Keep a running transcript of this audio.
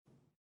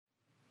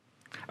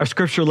Our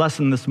scripture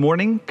lesson this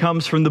morning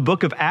comes from the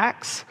book of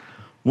Acts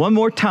one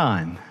more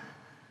time.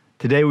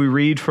 Today we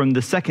read from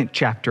the second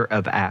chapter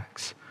of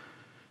Acts,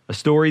 a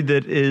story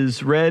that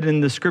is read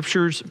in the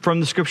scriptures, from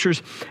the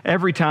scriptures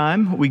every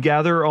time we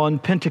gather on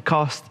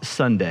Pentecost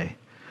Sunday.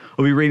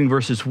 We'll be reading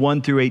verses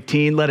 1 through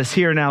 18. Let us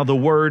hear now the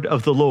word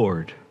of the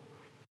Lord.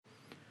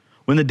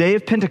 When the day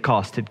of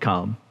Pentecost had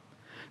come,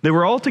 they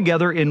were all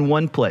together in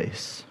one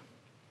place.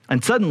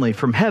 And suddenly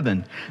from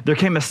heaven there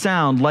came a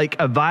sound like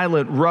a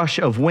violent rush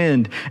of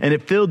wind, and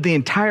it filled the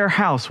entire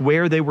house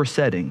where they were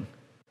sitting.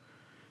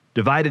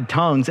 Divided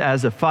tongues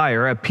as of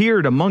fire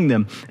appeared among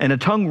them, and a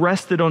tongue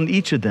rested on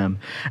each of them.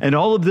 And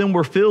all of them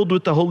were filled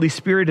with the Holy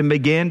Spirit and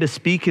began to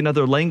speak in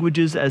other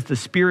languages as the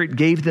Spirit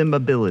gave them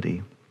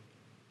ability.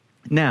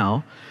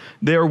 Now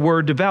there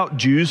were devout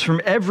Jews from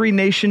every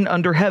nation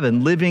under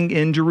heaven living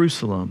in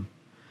Jerusalem.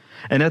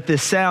 And at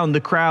this sound, the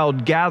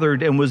crowd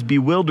gathered and was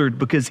bewildered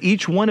because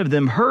each one of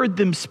them heard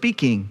them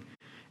speaking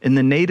in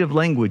the native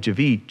language of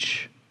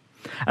each.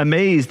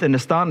 Amazed and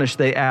astonished,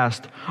 they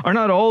asked, "Are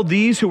not all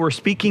these who are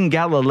speaking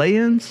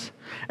Galileans?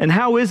 And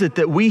how is it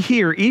that we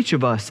hear each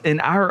of us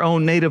in our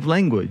own native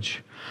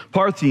language?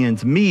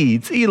 Parthians,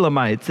 Medes,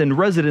 Elamites, and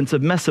residents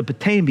of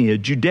Mesopotamia,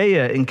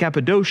 Judea and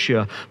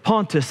Cappadocia,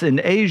 Pontus and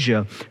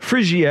Asia,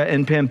 Phrygia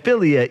and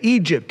Pamphylia,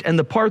 Egypt and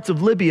the parts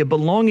of Libya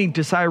belonging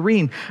to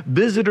Cyrene,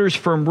 visitors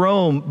from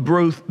Rome,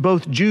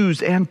 both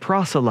Jews and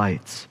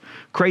proselytes,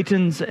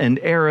 Cretans and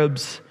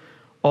Arabs,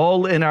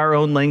 all in our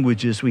own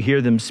languages we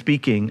hear them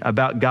speaking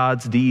about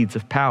God's deeds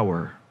of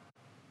power."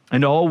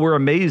 And all were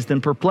amazed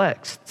and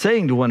perplexed,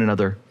 saying to one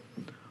another,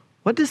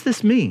 "What does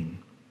this mean?"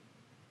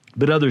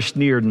 But others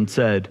sneered and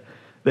said,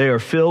 "They are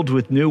filled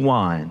with new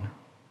wine."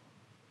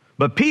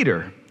 But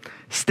Peter,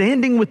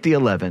 standing with the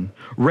 11,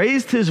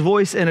 raised his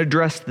voice and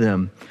addressed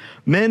them,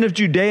 "Men of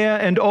Judea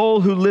and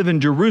all who live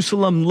in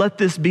Jerusalem, let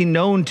this be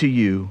known to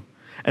you,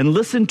 and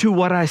listen to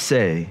what I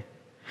say.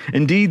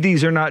 Indeed,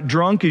 these are not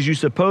drunk as you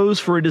suppose,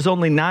 for it is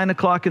only 9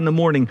 o'clock in the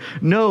morning.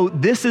 No,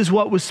 this is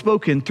what was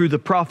spoken through the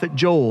prophet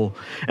Joel.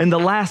 In the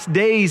last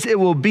days it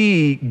will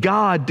be,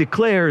 God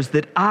declares,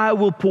 that I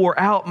will pour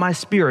out my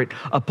spirit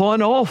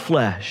upon all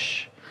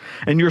flesh,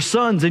 and your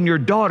sons and your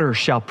daughters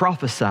shall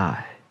prophesy.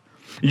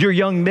 Your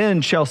young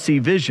men shall see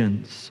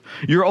visions.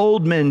 Your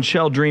old men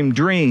shall dream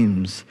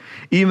dreams,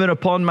 even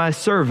upon my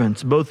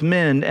servants, both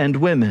men and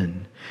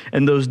women.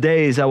 In those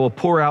days I will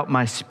pour out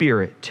my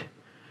spirit,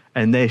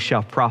 and they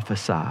shall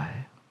prophesy."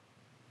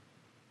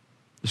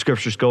 The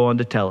scriptures go on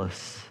to tell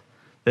us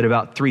that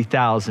about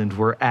 3,000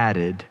 were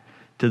added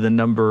to the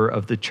number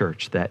of the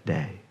church that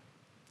day.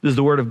 This is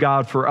the word of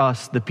God for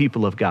us, the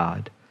people of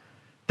God.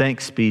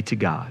 Thanks be to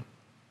God.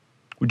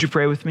 Would you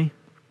pray with me?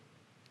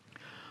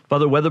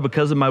 Father, whether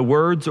because of my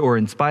words or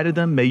in spite of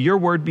them, may your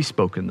word be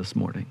spoken this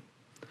morning.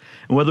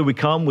 And whether we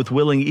come with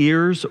willing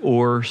ears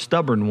or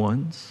stubborn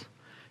ones,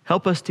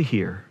 help us to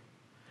hear.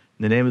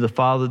 In the name of the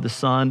Father, the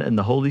Son, and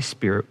the Holy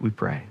Spirit, we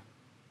pray.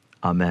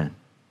 Amen.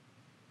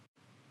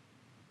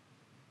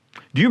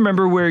 Do you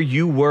remember where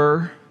you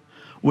were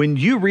when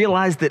you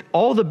realized that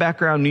all the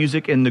background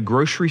music in the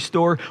grocery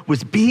store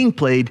was being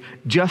played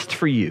just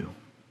for you?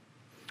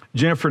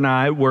 Jennifer and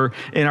I were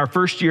in our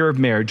first year of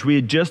marriage. We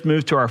had just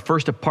moved to our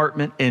first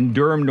apartment in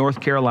Durham, North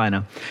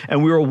Carolina,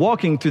 and we were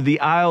walking through the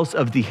aisles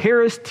of the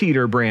Harris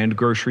Teeter brand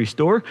grocery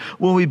store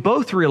when we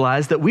both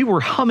realized that we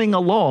were humming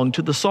along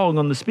to the song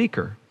on the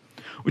speaker,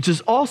 which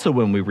is also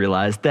when we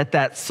realized that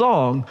that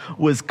song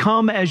was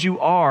Come As You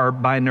Are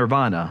by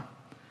Nirvana.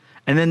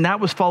 And then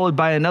that was followed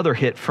by another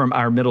hit from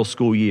our middle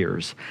school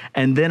years,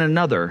 and then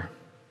another.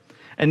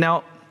 And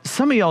now,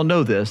 some of y'all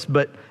know this,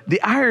 but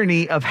the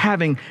irony of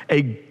having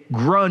a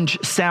grunge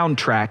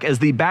soundtrack as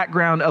the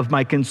background of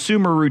my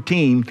consumer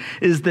routine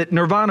is that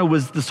Nirvana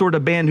was the sort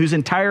of band whose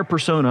entire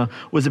persona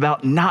was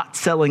about not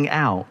selling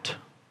out.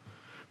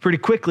 Pretty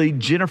quickly,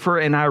 Jennifer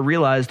and I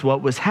realized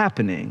what was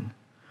happening.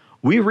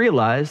 We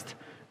realized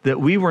that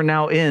we were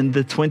now in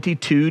the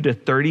 22 to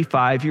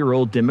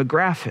 35-year-old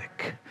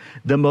demographic,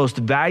 the most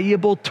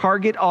valuable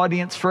target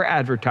audience for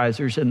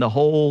advertisers in the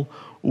whole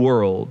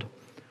world.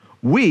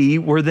 We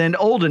were then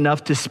old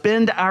enough to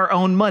spend our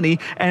own money,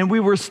 and we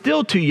were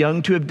still too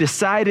young to have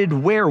decided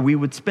where we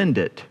would spend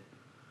it.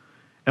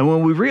 And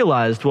when we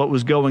realized what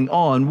was going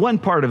on, one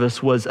part of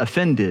us was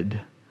offended,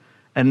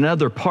 and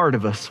another part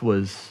of us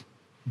was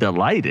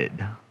delighted.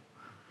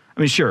 I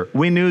mean, sure,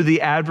 we knew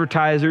the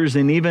advertisers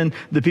and even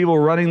the people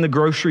running the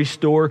grocery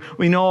store.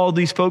 We know all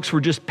these folks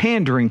were just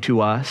pandering to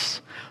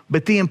us.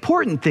 But the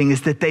important thing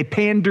is that they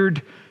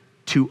pandered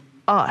to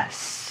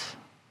us.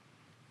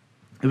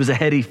 It was a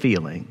heady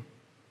feeling.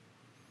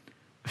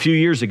 A few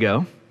years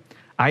ago,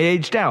 I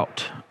aged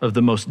out of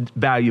the most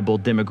valuable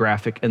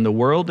demographic in the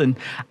world, and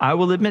I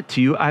will admit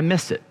to you, I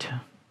miss it.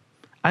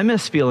 I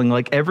miss feeling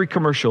like every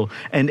commercial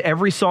and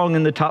every song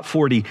in the top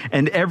 40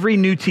 and every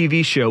new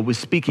TV show was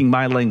speaking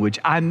my language.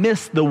 I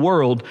miss the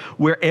world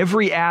where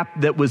every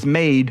app that was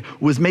made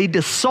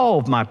to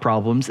solve my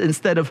problems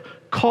instead of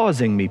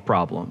causing me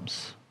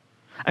problems.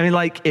 I mean,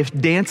 like if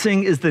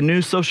dancing is the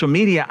new social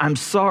media, I'm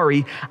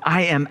sorry,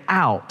 I am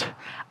out.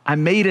 I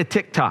made a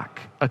TikTok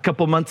a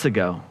couple months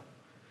ago.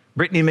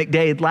 Brittany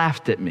McDade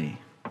laughed at me.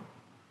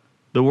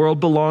 The world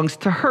belongs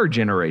to her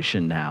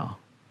generation now.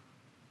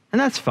 And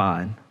that's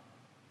fine.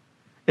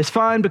 It's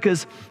fine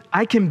because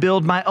I can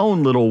build my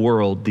own little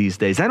world these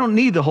days. I don't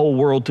need the whole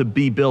world to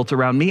be built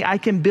around me. I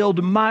can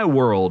build my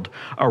world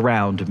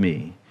around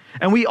me.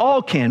 And we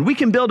all can. We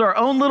can build our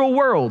own little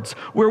worlds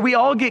where we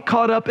all get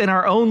caught up in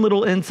our own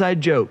little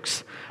inside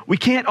jokes. We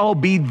can't all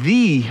be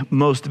the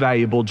most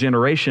valuable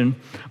generation,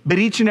 but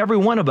each and every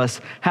one of us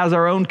has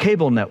our own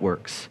cable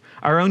networks,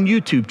 our own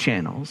YouTube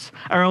channels,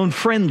 our own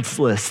friends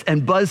lists,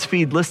 and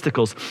BuzzFeed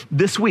listicles.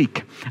 This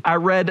week, I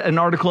read an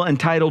article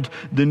entitled,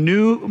 "The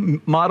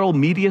New Model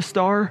Media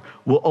Star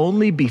Will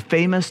Only Be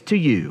Famous to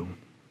You."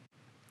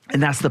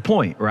 And that's the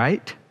point,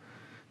 right?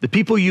 The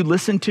people you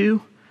listen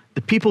to,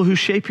 the people who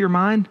shape your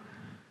mind,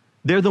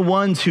 they're the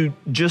ones who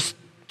just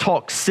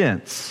talk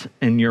sense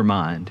in your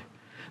mind.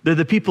 They're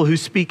the people who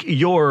speak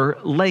your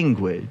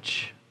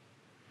language.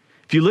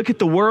 If you look at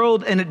the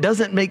world and it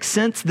doesn't make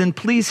sense, then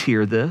please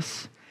hear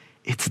this.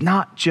 It's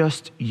not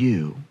just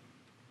you.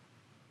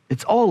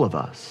 It's all of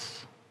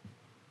us.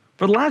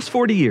 For the last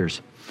 40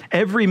 years,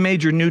 every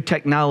major new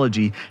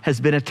technology has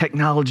been a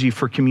technology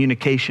for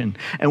communication.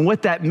 And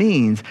what that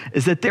means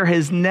is that there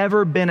has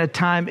never been a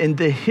time in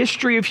the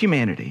history of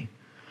humanity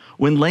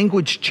when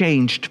language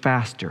changed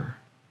faster.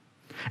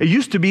 It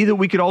used to be that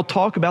we could all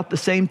talk about the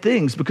same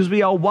things because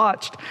we all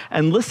watched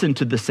and listened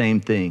to the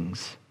same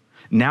things.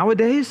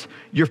 Nowadays,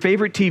 your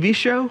favorite TV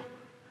show,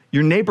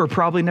 your neighbor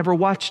probably never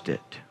watched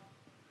it.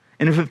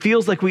 And if it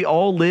feels like we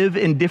all live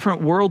in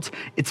different worlds,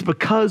 it's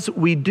because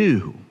we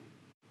do.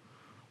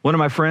 One of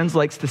my friends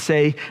likes to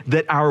say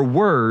that our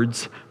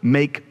words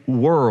make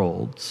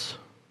worlds.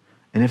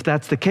 And if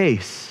that's the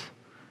case,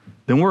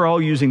 then we're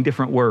all using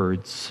different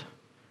words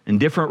and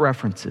different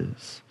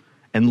references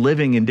and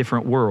living in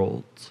different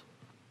worlds.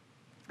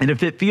 And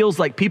if it feels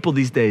like people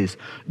these days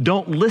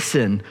don't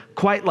listen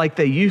quite like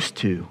they used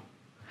to,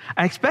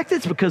 I expect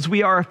it's because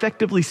we are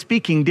effectively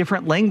speaking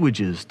different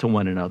languages to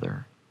one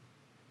another.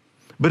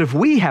 But if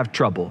we have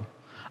trouble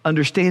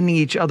understanding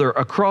each other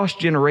across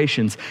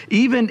generations,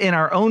 even in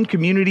our own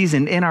communities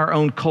and in our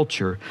own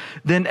culture,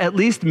 then at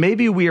least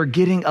maybe we are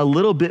getting a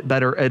little bit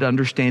better at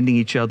understanding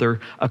each other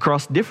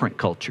across different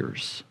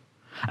cultures.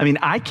 I mean,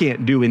 I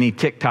can't do any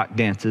TikTok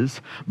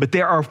dances, but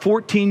there are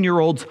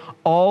 14-year-olds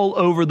all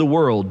over the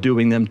world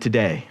doing them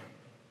today.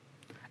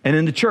 And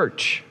in the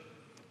church,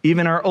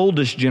 even our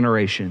oldest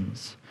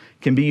generations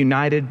can be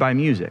united by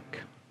music.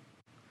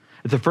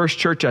 At the first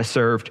church I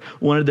served,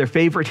 one of their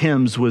favorite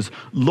hymns was,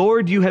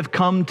 "Lord, You Have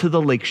Come to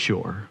the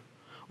Lakeshore,"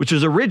 which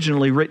was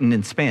originally written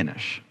in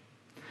Spanish.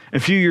 A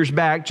few years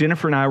back,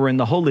 Jennifer and I were in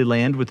the Holy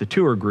Land with a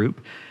tour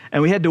group,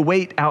 and we had to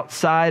wait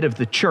outside of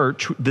the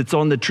church that's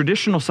on the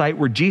traditional site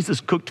where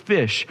Jesus cooked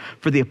fish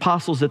for the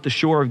apostles at the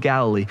shore of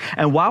Galilee.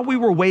 And while we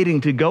were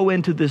waiting to go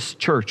into this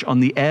church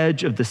on the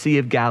edge of the Sea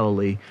of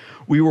Galilee,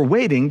 we were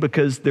waiting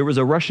because there was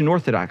a Russian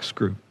Orthodox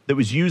group that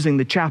was using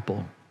the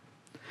chapel.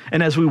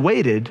 And as we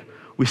waited,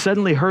 we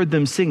suddenly heard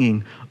them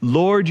singing,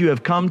 "Lord, You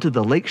Have Come to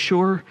the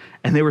Lakeshore,"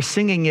 and they were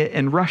singing it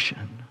in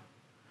Russian.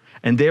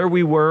 And there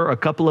we were, a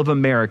couple of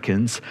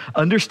Americans,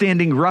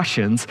 understanding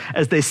Russians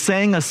as they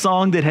sang a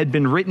song that had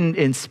been written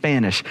in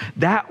Spanish.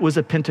 That was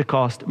a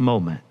Pentecost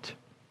moment.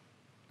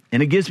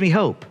 And it gives me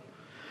hope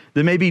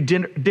that maybe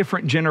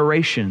different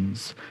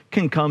generations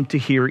can come to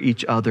hear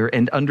each other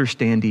and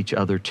understand each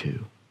other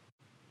too.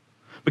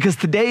 Because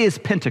today is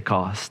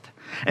Pentecost.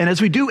 And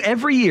as we do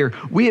every year,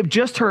 we have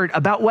just heard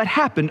about what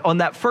happened on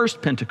that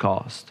first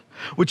Pentecost,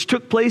 which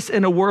took place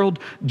in a world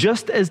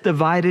just as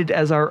divided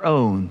as our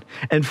own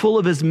and full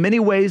of as many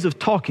ways of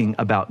talking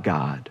about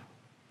God.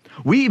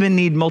 We even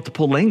need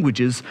multiple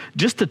languages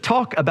just to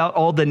talk about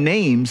all the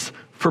names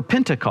for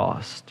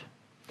Pentecost.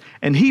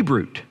 In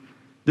Hebrew,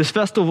 this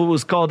festival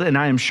was called, and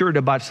I am sure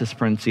to botch this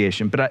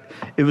pronunciation, but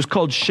it was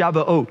called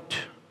Shavuot,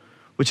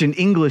 which in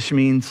English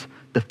means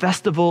the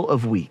Festival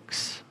of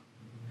Weeks.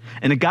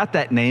 And it got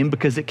that name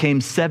because it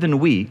came 7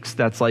 weeks,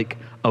 that's like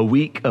a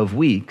week of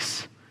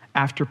weeks,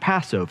 after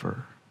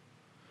Passover.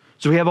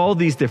 So we have all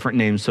these different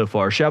names so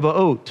far.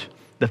 Shavuot,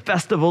 the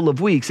Festival of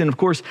Weeks. And of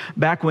course,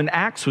 back when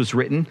Acts was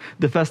written,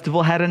 the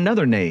festival had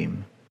another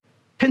name,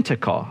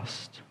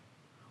 Pentecost,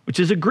 which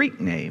is a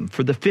Greek name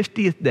for the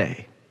 50th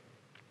day.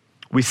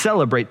 We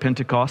celebrate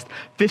Pentecost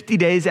 50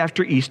 days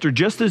after Easter,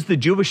 just as the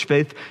Jewish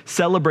faith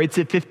celebrates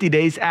it 50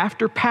 days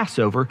after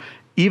Passover,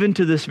 even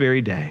to this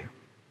very day.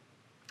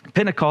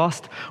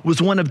 Pentecost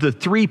was one of the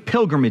 3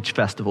 pilgrimage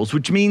festivals,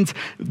 which means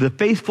the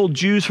faithful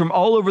Jews from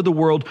all over the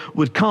world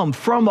would come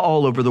from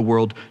all over the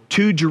world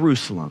to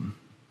Jerusalem.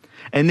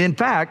 And in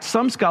fact,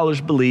 some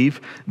scholars believe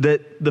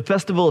that the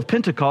festival of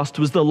Pentecost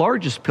was the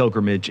largest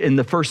pilgrimage in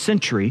the first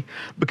century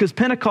because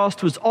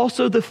Pentecost was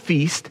also the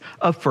feast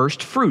of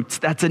first fruits.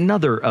 That's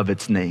another of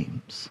its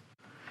names.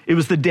 It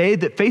was the day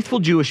that faithful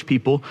Jewish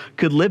people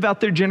could live out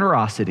their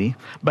generosity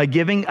by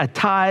giving a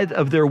tithe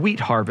of their wheat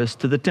harvest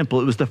to the temple.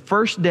 It was the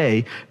first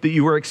day that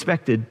you were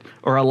expected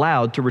or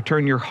allowed to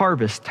return your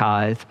harvest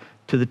tithe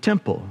to the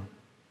temple.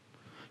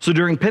 So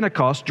during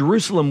Pentecost,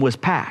 Jerusalem was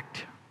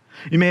packed.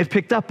 You may have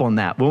picked up on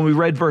that when we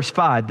read verse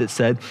 5 that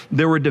said,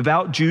 there were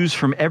devout Jews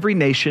from every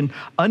nation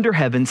under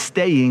heaven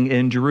staying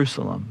in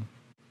Jerusalem.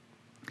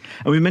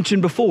 And we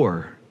mentioned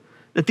before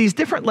that these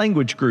different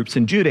language groups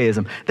in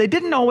Judaism, they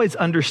didn't always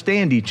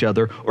understand each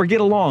other or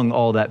get along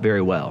all that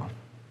very well.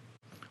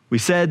 We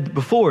said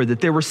before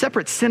that there were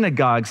separate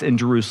synagogues in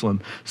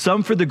Jerusalem,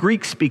 some for the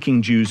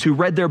Greek-speaking Jews who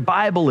read their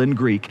Bible in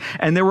Greek,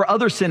 and there were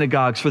other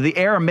synagogues for the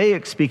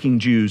Aramaic-speaking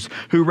Jews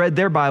who read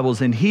their Bibles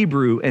in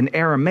Hebrew and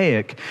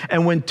Aramaic.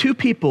 And when two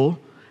people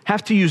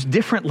have to use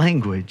different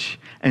language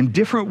and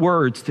different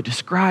words to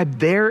describe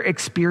their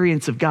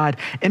experience of God,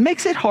 it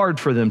makes it hard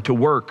for them to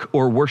work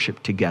or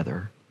worship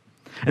together.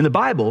 In the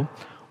Bible,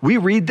 we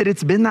read that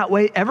it's been that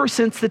way ever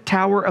since the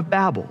Tower of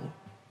Babel.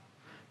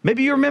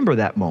 Maybe you remember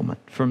that moment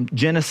from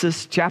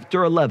Genesis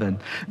chapter 11.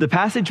 The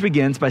passage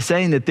begins by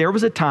saying that there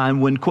was a time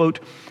when, quote,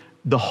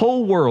 the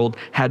whole world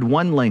had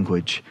one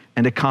language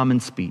and a common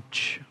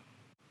speech.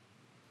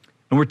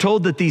 And we're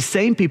told that these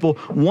same people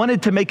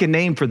wanted to make a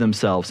name for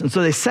themselves. And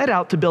so they set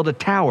out to build a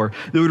tower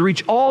that would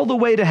reach all the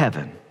way to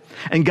heaven.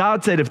 And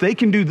God said, if they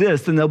can do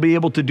this, then they'll be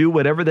able to do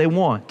whatever they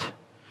want.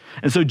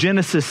 And so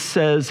Genesis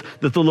says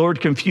that the Lord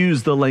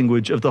confused the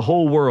language of the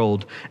whole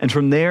world, and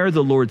from there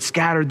the Lord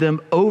scattered them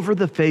over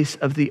the face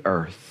of the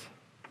earth.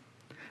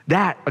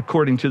 That,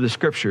 according to the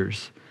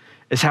scriptures,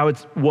 is how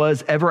it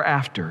was ever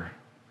after.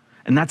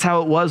 And that's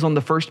how it was on the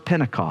first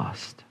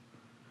Pentecost.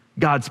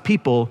 God's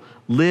people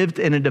lived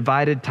in a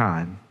divided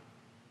time.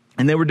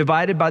 And they were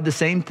divided by the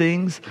same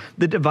things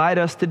that divide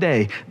us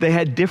today. They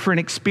had different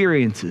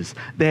experiences.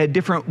 They had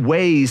different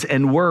ways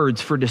and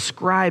words for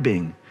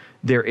describing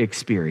their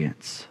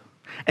experience.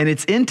 And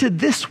it's into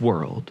this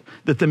world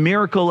that the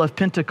miracle of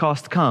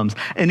Pentecost comes.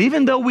 And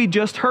even though we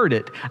just heard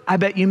it, I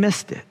bet you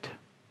missed it.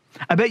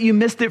 I bet you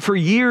missed it for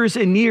years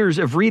and years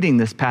of reading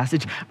this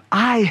passage.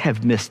 I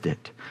have missed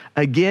it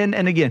again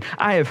and again.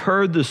 I have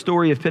heard the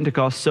story of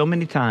Pentecost so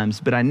many times,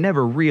 but I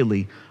never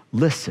really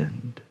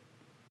listened.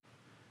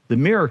 The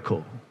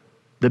miracle,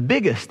 the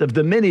biggest of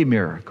the many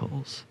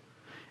miracles,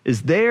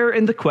 is there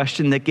in the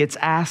question that gets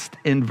asked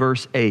in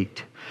verse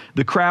 8.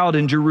 The crowd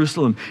in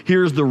Jerusalem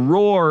hears the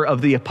roar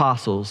of the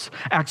apostles.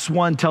 Acts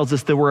 1 tells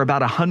us there were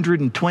about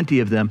 120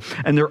 of them,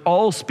 and they're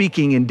all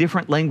speaking in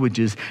different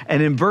languages.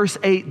 And in verse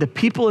 8, the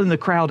people in the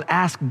crowd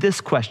ask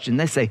this question.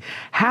 They say,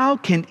 how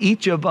can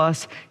each of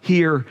us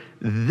hear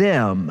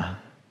them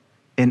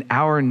in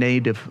our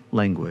native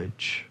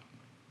language?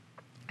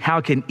 How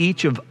can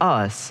each of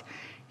us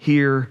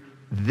hear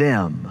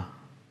them?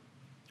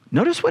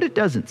 Notice what it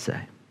doesn't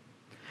say.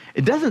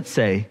 It doesn't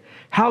say,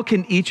 how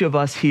can each of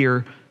us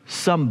hear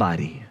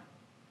somebody?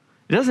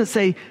 It doesn't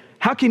say,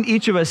 how can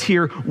each of us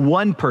hear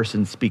one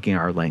person speaking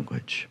our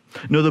language?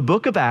 No, the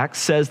book of Acts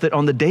says that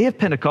on the day of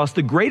Pentecost,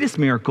 the greatest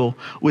miracle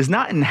was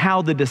not in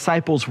how the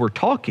disciples were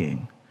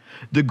talking.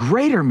 The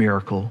greater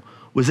miracle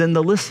was in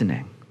the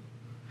listening.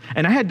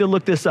 And I had to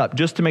look this up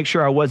just to make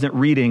sure I wasn't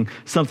reading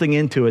something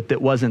into it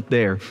that wasn't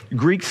there.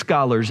 Greek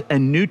scholars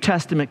and New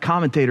Testament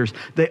commentators,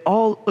 they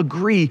all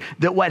agree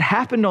that what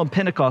happened on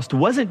Pentecost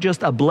wasn't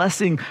just a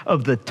blessing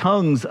of the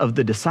tongues of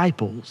the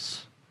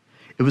disciples.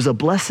 It was a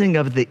blessing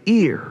of the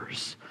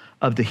ears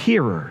of the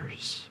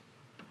hearers.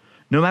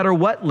 No matter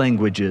what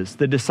languages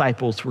the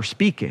disciples were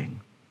speaking,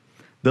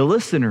 the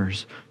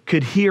listeners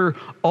could hear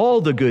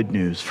all the good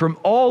news from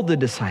all the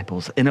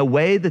disciples in a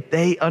way that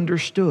they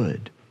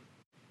understood.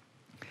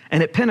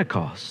 And at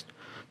Pentecost,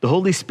 the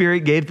Holy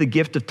Spirit gave the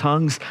gift of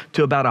tongues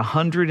to about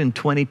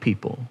 120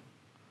 people.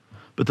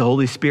 But the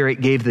Holy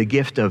Spirit gave the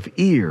gift of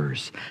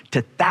ears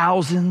to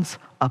thousands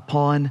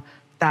upon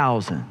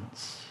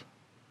thousands.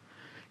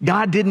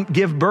 God didn't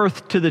give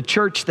birth to the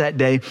church that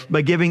day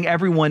by giving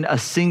everyone a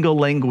single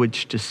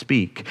language to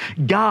speak.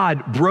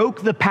 God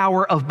broke the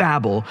power of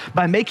Babel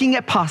by making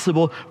it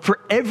possible for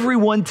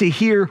everyone to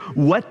hear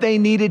what they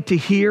needed to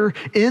hear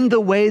in the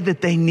way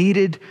that they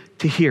needed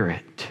to hear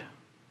it.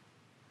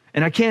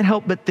 And I can't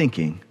help but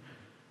thinking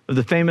of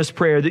the famous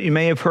prayer that you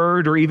may have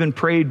heard or even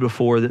prayed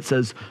before that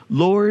says,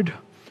 Lord,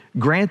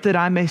 grant that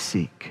I may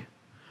seek,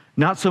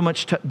 not so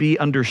much to be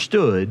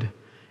understood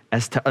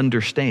as to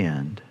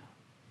understand.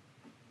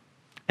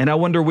 And I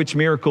wonder, which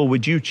miracle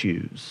would you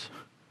choose?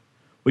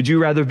 Would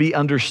you rather be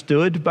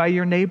understood by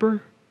your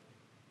neighbor,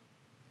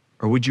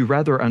 or would you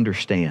rather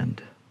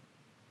understand?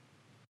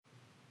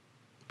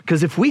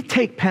 Because if we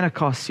take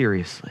Pentecost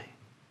seriously,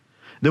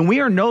 then we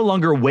are no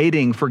longer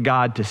waiting for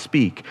God to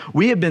speak.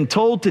 We have been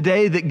told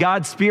today that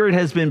God's Spirit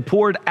has been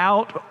poured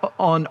out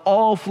on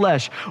all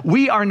flesh.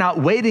 We are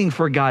not waiting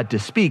for God to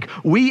speak.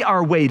 We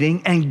are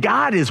waiting, and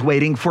God is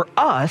waiting for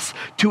us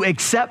to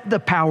accept the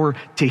power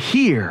to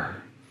hear.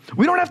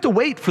 We don't have to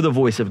wait for the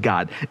voice of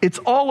God. It's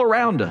all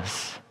around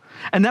us.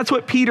 And that's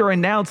what Peter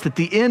announced at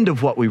the end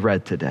of what we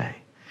read today.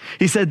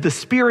 He said, the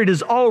Spirit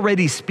is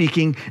already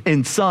speaking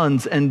in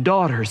sons and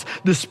daughters.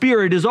 The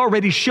Spirit is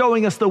already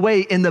showing us the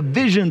way in the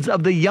visions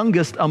of the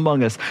youngest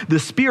among us. The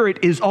Spirit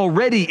is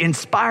already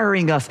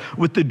inspiring us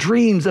with the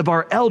dreams of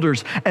our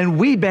elders, and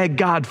we beg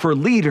God for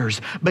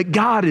leaders, but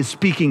God is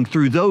speaking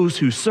through those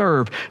who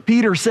serve.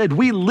 Peter said,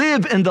 we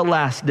live in the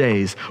last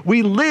days.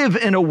 We live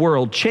in a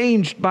world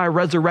changed by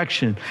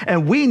resurrection,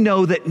 and we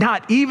know that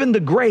not even the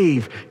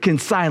grave can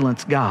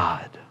silence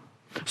God.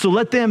 So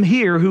let them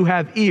hear who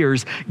have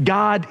ears.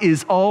 God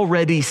is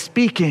already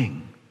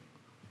speaking.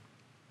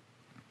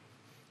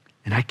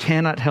 And I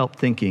cannot help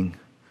thinking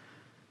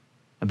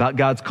about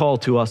God's call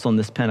to us on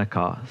this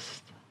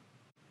Pentecost.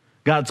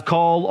 God's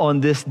call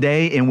on this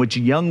day in which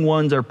young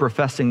ones are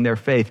professing their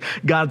faith.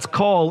 God's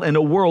call in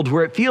a world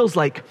where it feels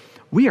like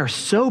we are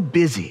so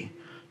busy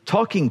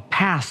talking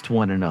past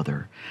one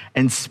another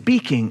and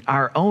speaking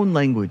our own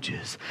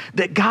languages,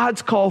 that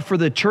God's call for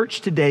the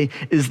church today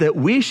is that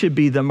we should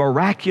be the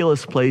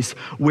miraculous place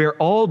where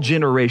all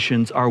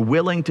generations are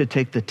willing to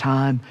take the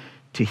time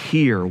to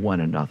hear one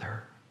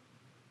another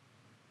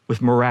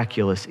with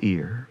miraculous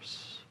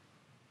ears.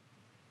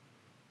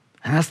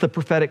 And that's the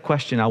prophetic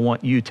question I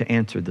want you to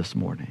answer this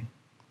morning.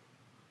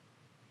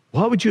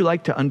 What would you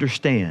like to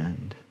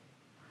understand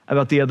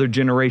about the other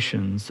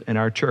generations in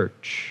our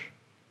church?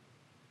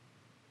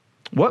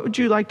 What would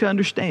you like to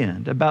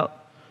understand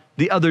about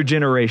the other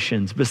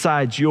generations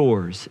besides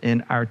yours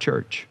in our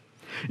church?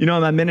 You know,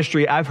 in my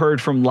ministry, I've heard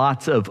from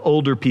lots of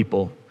older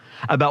people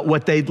about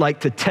what they'd like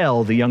to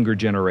tell the younger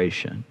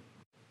generation.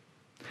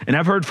 And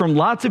I've heard from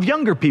lots of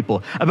younger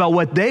people about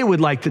what they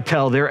would like to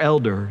tell their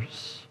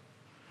elders.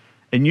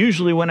 And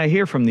usually when I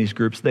hear from these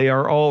groups, they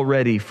are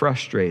already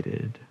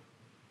frustrated.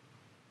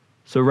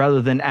 So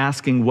rather than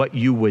asking what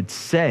you would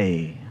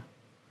say,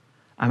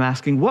 I'm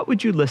asking, what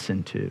would you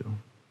listen to?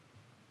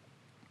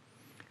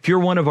 If you're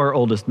one of our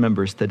oldest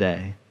members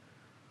today,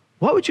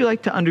 what would you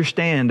like to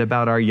understand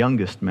about our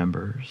youngest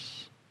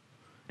members?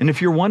 And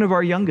if you're one of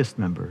our youngest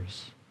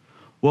members,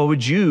 what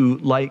would you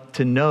like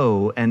to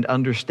know and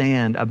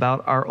understand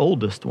about our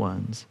oldest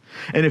ones?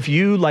 And if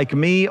you, like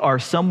me, are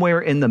somewhere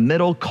in the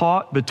middle,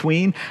 caught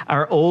between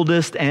our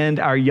oldest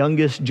and our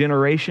youngest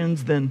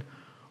generations, then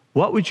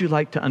what would you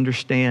like to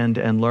understand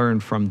and learn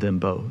from them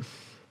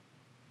both?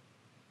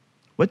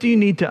 What do you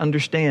need to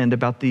understand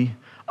about the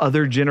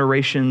other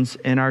generations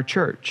in our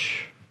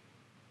church?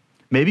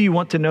 Maybe you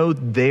want to know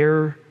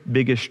their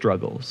biggest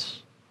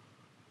struggles.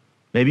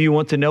 Maybe you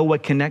want to know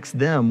what connects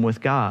them with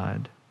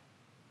God.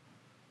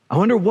 I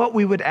wonder what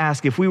we would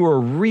ask if we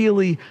were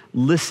really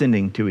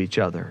listening to each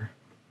other,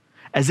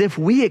 as if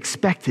we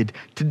expected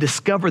to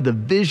discover the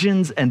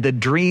visions and the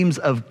dreams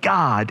of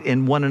God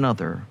in one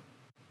another.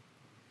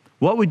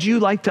 What would you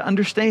like to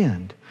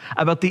understand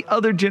about the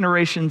other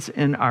generations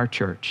in our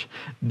church?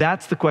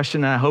 That's the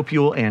question that I hope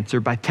you will answer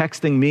by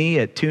texting me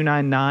at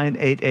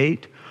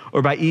 29988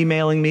 or by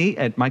emailing me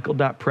at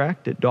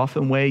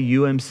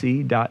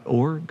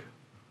michael.precht@dauphinwayumc.org.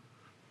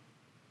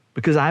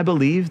 Because I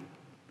believe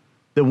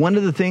that one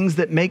of the things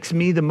that makes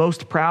me the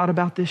most proud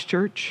about this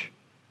church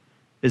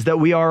is that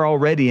we are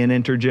already an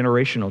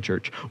intergenerational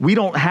church. We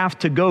don't have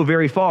to go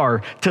very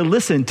far to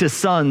listen to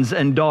sons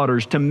and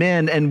daughters, to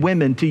men and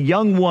women, to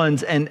young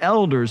ones and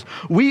elders.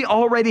 We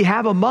already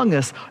have among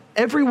us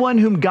everyone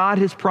whom God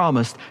has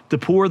promised to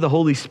pour the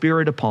Holy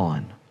Spirit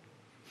upon.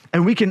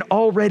 And we can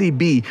already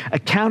be a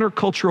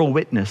countercultural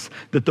witness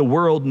that the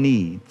world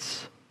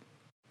needs.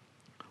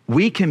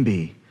 We can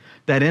be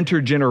that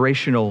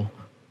intergenerational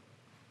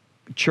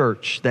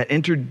church, that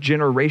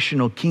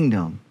intergenerational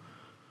kingdom,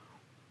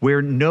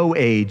 where no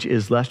age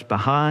is left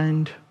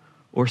behind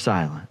or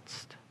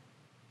silenced.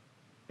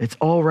 It's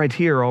all right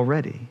here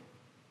already.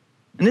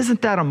 And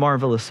isn't that a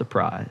marvelous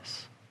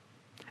surprise?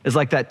 It's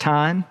like that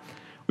time,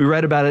 we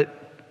read about it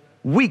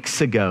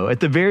weeks ago at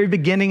the very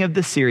beginning of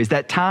this series,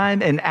 that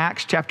time in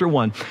Acts chapter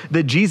 1,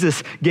 that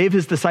Jesus gave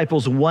his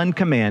disciples one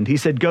command. He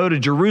said, go to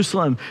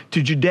Jerusalem,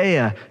 to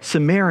Judea,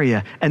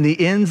 Samaria, and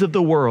the ends of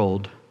the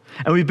world.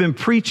 And we've been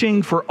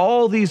preaching for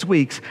all these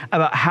weeks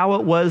about how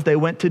it was they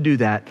went to do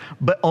that.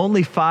 But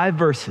only 5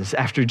 verses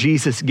after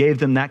Jesus gave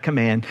them that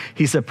command,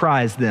 he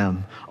surprised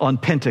them on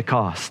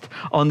Pentecost,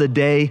 on the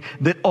day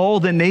that all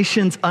the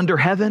nations under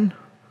heaven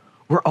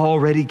were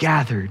already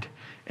gathered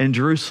in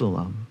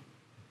Jerusalem.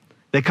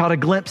 They caught a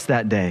glimpse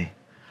that day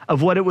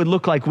of what it would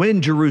look like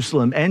when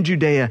Jerusalem and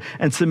Judea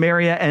and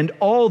Samaria and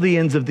all the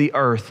ends of the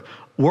earth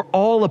were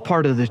all a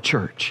part of the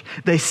church.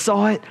 They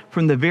saw it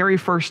from the very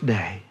first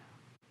day.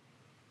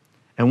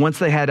 And once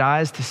they had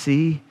eyes to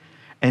see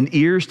and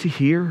ears to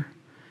hear,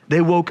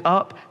 they woke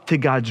up to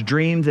God's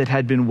dream that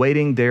had been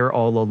waiting there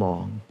all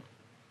along.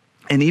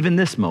 And even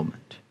this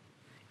moment,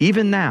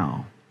 even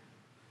now,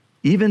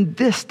 even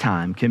this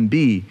time can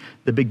be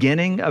the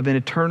beginning of an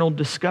eternal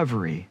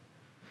discovery.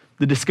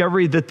 The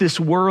discovery that this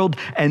world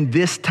and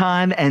this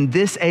time and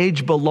this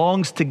age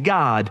belongs to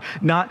God,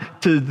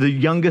 not to the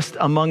youngest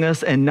among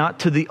us and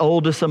not to the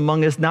oldest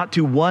among us, not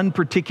to one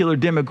particular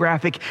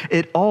demographic.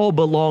 It all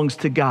belongs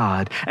to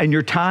God. And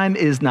your time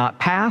is not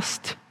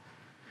past,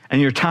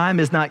 and your time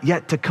is not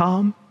yet to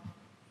come.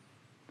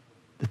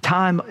 The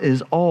time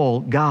is all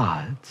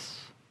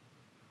God's,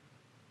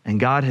 and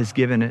God has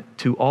given it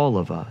to all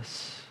of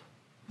us.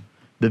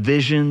 The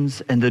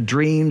visions and the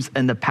dreams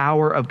and the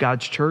power of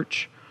God's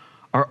church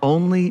are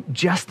only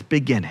just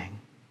beginning.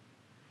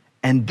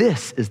 And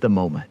this is the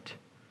moment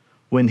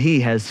when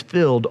he has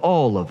filled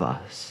all of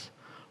us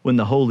with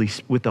the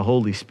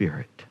Holy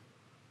Spirit.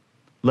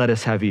 Let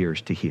us have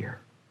ears to hear.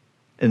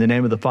 In the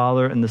name of the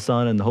Father, and the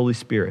Son, and the Holy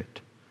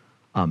Spirit,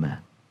 amen.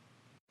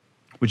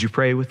 Would you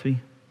pray with me?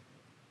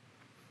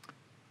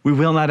 We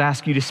will not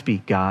ask you to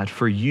speak, God,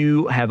 for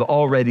you have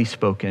already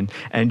spoken,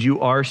 and you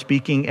are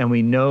speaking, and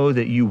we know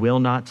that you will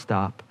not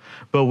stop.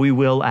 But we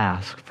will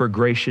ask for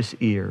gracious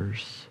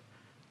ears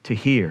to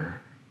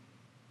hear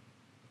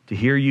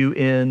you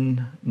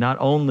in not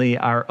only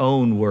our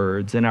own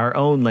words and our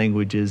own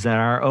languages and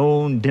our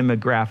own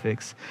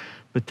demographics,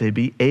 but to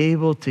be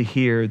able to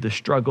hear the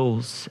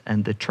struggles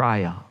and the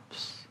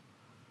triumphs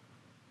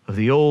of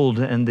the old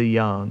and the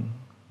young,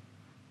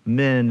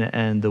 men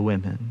and the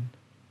women,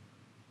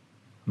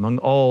 among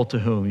all to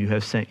whom you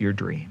have sent your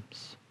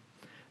dreams.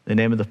 In the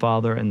name of the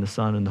Father, and the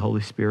Son, and the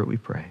Holy Spirit we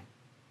pray.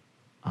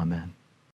 Amen.